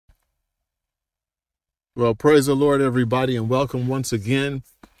Well, praise the Lord, everybody, and welcome once again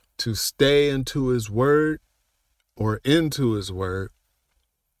to Stay into His Word or Into His Word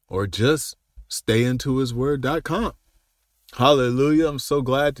or just stayintohisword.com. Hallelujah. I'm so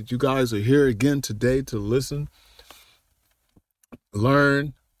glad that you guys are here again today to listen,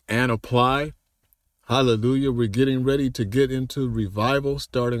 learn, and apply. Hallelujah. We're getting ready to get into revival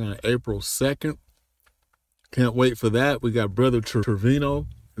starting on April 2nd. Can't wait for that. We got Brother Trevino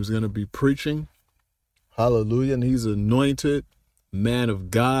who's going to be preaching. Hallelujah. And he's anointed man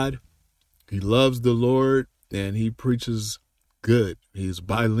of God. He loves the Lord and he preaches good. He's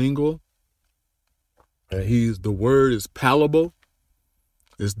bilingual. And the word is palatable.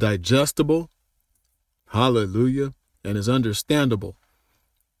 It's digestible. Hallelujah. And is understandable.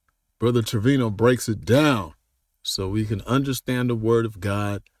 Brother Trevino breaks it down so we can understand the word of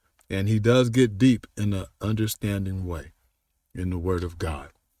God. And he does get deep in an understanding way in the word of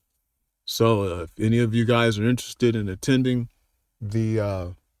God. So if any of you guys are interested in attending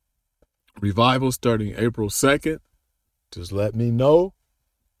the revival starting April 2nd, just let me know.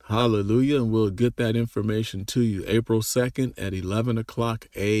 Hallelujah. And we'll get that information to you. April 2nd at 11 o'clock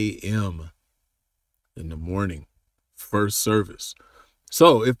a.m. in the morning. First service.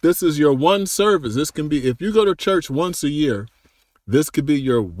 So if this is your one service, this can be, if you go to church once a year, this could be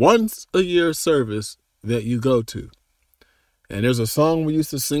your once a year service that you go to. And there's a song we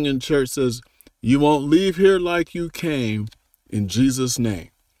used to sing in church says, "You won't leave here like you came, in Jesus' name."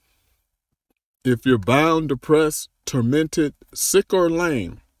 If you're bound, depressed, tormented, sick, or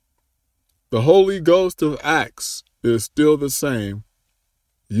lame, the Holy Ghost of Acts is still the same.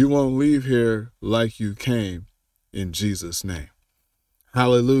 You won't leave here like you came, in Jesus' name.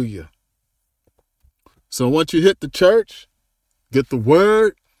 Hallelujah. So once you hit the church, get the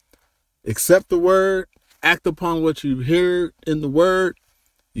word, accept the word, act upon what you hear in the word,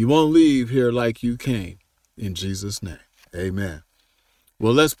 you won't leave here like you came, in Jesus' name. Amen.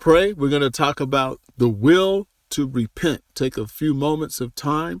 Well, let's pray. We're going to talk about the will to repent. Take a few moments of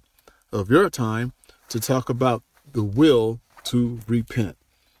time, of your time, to talk about the will to repent.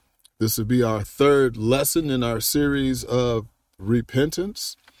 This will be our third lesson in our series of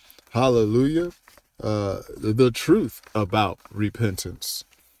repentance. Hallelujah. The truth about repentance.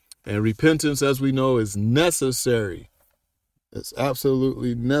 And repentance, as we know, is necessary. It's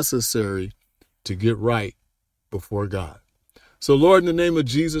absolutely necessary to get right before God. So, Lord, in the name of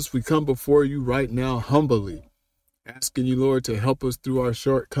Jesus, we come before you right now humbly, asking you, Lord, to help us through our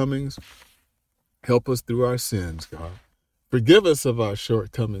shortcomings. Help us through our sins, God. Forgive us of our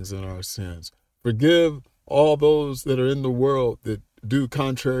shortcomings and our sins. Forgive all those that are in the world that do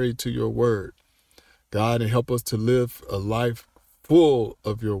contrary to your word, God, and help us to live a life full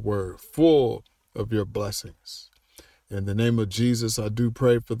of your word, full of your blessings. In the name of Jesus, I do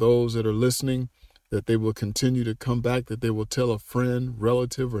pray for those that are listening, that they will continue to come back, that they will tell a friend,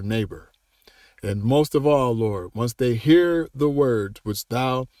 relative, or neighbor. And most of all, Lord, once they hear the words which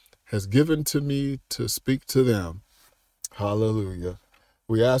thou hast given to me to speak to them, hallelujah,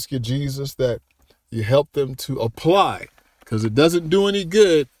 we ask you, Jesus, that you help them to apply, because it doesn't do any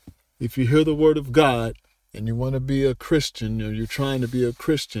good if you hear the word of God and you want to be a Christian, or you're trying to be a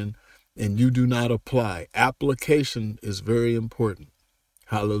Christian, and you do not apply. Application is very important.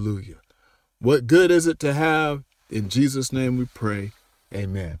 Hallelujah. What good is it to have? In Jesus' name we pray.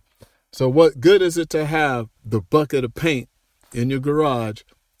 Amen. So what good is it to have the bucket of paint in your garage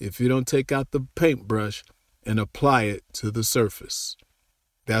if you don't take out the paintbrush and apply it to the surface?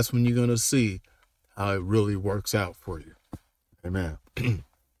 That's when you're going to see how it really works out for you. Amen.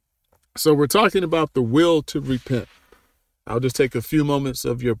 So we're talking about the will to repent. I'll just take a few moments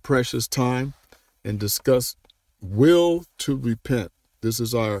of your precious time and discuss will to repent. This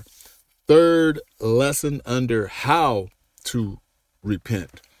is our third lesson under how to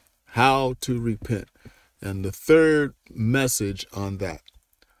repent. How to repent. And the third message on that.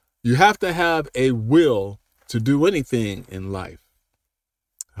 You have to have a will to do anything in life.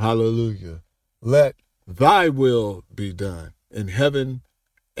 Hallelujah. Let thy will be done in heaven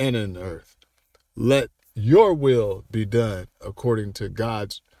and in earth. Let your will be done according to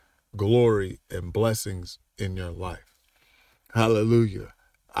God's glory and blessings in your life. Hallelujah.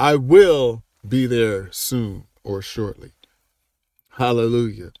 I will be there soon or shortly.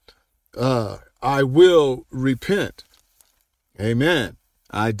 Hallelujah. I will repent. Amen.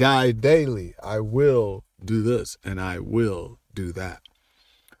 I die daily. I will do this and I will do that.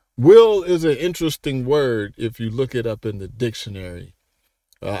 Will is an interesting word if you look it up in the dictionary.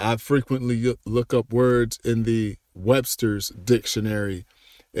 I frequently look up words in the Webster's dictionary.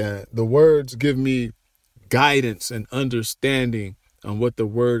 The words give me guidance and understanding on what the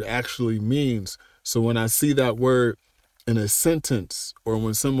word actually means So when I see that word in a sentence, or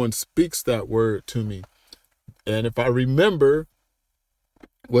when someone speaks that word to me, and if I remember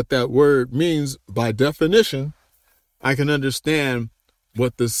what that word means by definition, I can understand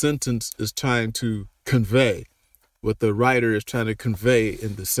what the sentence is trying to convey, what the writer is trying to convey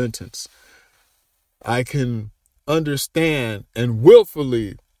in the sentence. I can understand and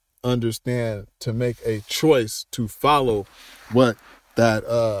willfully understand to make a choice to follow what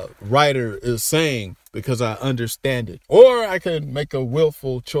that writer is saying because I understand it. Or I can make a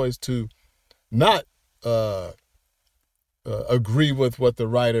willful choice to not agree with what the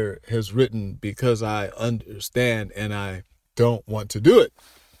writer has written because I understand and I don't want to do it.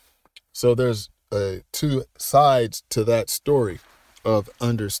 So there's two sides to that story of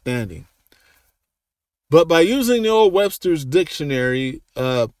understanding. But by using the old Webster's dictionary,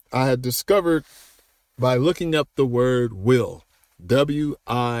 I had discovered by looking up the word will,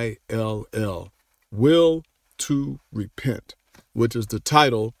 W-I-L-L, will to repent, which is the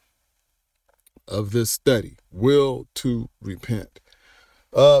title of this study, will to repent.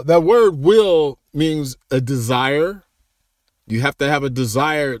 That word will means a desire. You have to have a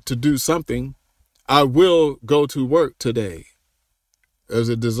desire to do something. I will go to work today. There's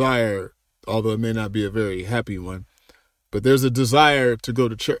a desire, although it may not be a very happy one, but there's a desire to go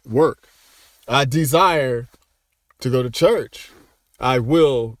to work. I desire to go to church. I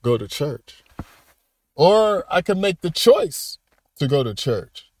will go to church. Or I can make the choice to go to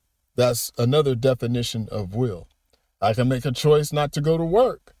church. That's another definition of will. I can make a choice not to go to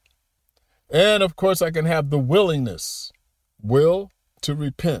work. And of course, I can have the willingness, will to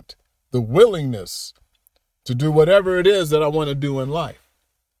repent, the willingness to do whatever it is that I want to do in life.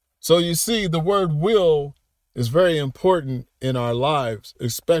 So you see, the word will is very important in our lives,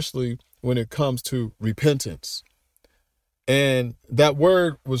 especially when it comes to repentance. And that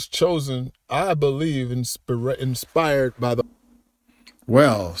word was chosen, I believe, inspired by the...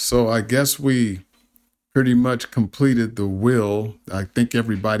 Well, so I guess we pretty much completed the will. I think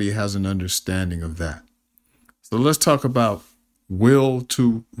everybody has an understanding of that. So let's talk about will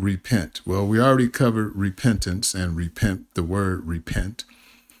to repent. Well, we already covered repentance and repent, the word repent.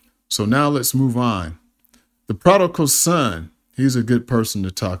 So now let's move on. The prodigal son, he's a good person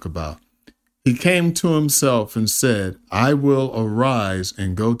to talk about. He came to himself and said, I will arise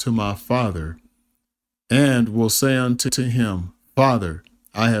and go to my father, and will say unto him, Father,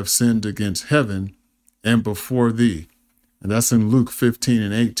 I have sinned against heaven and before thee. And that's in Luke 15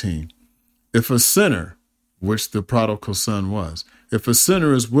 and 18. If a sinner, which the prodigal son was, if a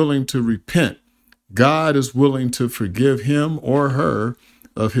sinner is willing to repent, God is willing to forgive him or her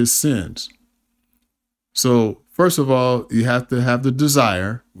of his sins. So first of all, you have to have the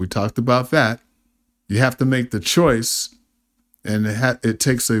desire. We talked about that. You have to make the choice, and it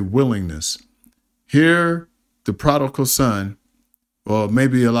takes a willingness. Here, the prodigal son, well,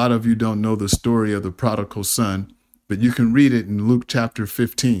 maybe a lot of you don't know the story of the prodigal son, but you can read it in Luke chapter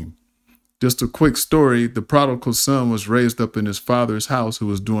 15. Just a quick story. The prodigal son was raised up in his father's house, who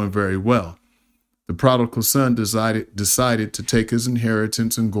was doing very well. The prodigal son decided to take his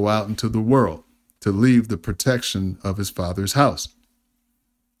inheritance and go out into the world, to leave the protection of his father's house.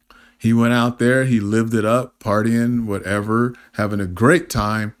 He went out there, he lived it up, partying, whatever, having a great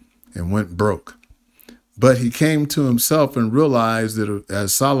time, and went broke. But he came to himself and realized that,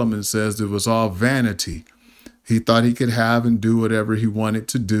 as Solomon says, it was all vanity. He thought he could have and do whatever he wanted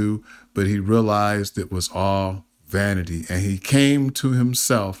to do, but he realized it was all vanity. And he came to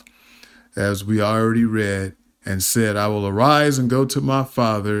himself, as we already read, and said, I will arise and go to my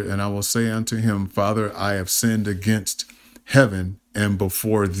father, and I will say unto him, Father, I have sinned against heaven and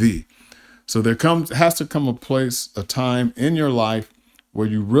before thee. So there has to come a time in your life where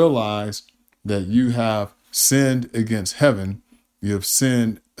you realize that you have sinned against heaven. You have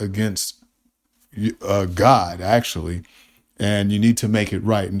sinned against God, actually, and you need to make it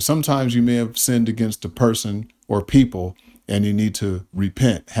right. And sometimes you may have sinned against a person or people, and you need to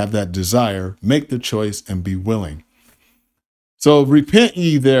repent, have that desire, make the choice, and be willing. So repent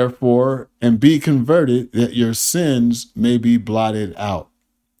ye therefore, and be converted, that your sins may be blotted out,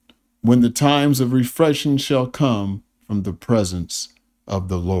 when the times of refreshing shall come from the presence of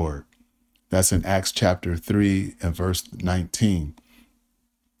the Lord. That's in Acts chapter 3 and verse 19.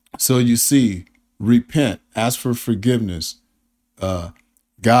 So you see, repent, ask for forgiveness,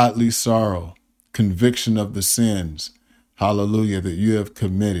 godly sorrow, conviction of the sins, hallelujah, that you have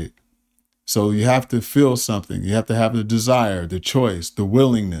committed. So you have to feel something. You have to have the desire, the choice, the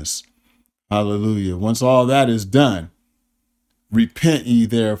willingness. Hallelujah. Once all that is done, repent ye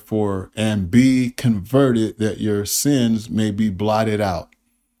therefore and be converted, that your sins may be blotted out.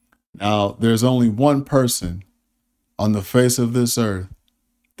 Now, there's only one person on the face of this earth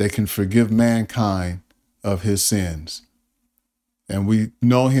that can forgive mankind of his sins. And we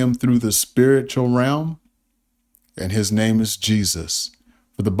know him through the spiritual realm, and his name is Jesus.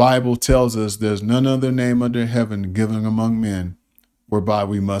 For the Bible tells us there's none other name under heaven given among men whereby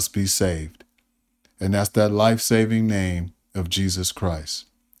we must be saved. And that's that life-saving name of Jesus Christ.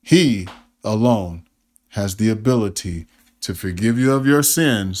 He alone has the ability to forgive you of your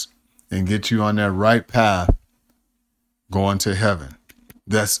sins and get you on that right path going to heaven.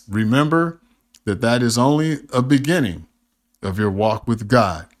 Remember that is only a beginning of your walk with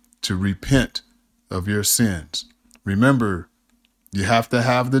God, to repent of your sins. Remember, you have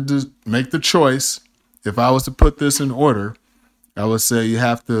to make the choice. If I was to put this in order, I would say you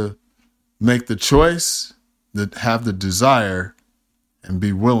have to make the choice, have the desire, and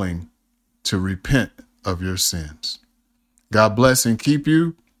be willing to repent of your sins. God bless and keep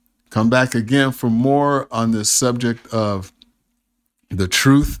you. Come back again for more on this subject of the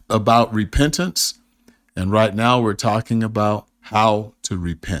truth about repentance. And right now we're talking about how to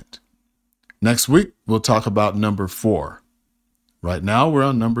repent. Next week, we'll talk about number 4. Right now we're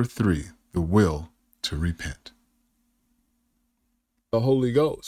on number 3, the will to repent. The Holy Ghost.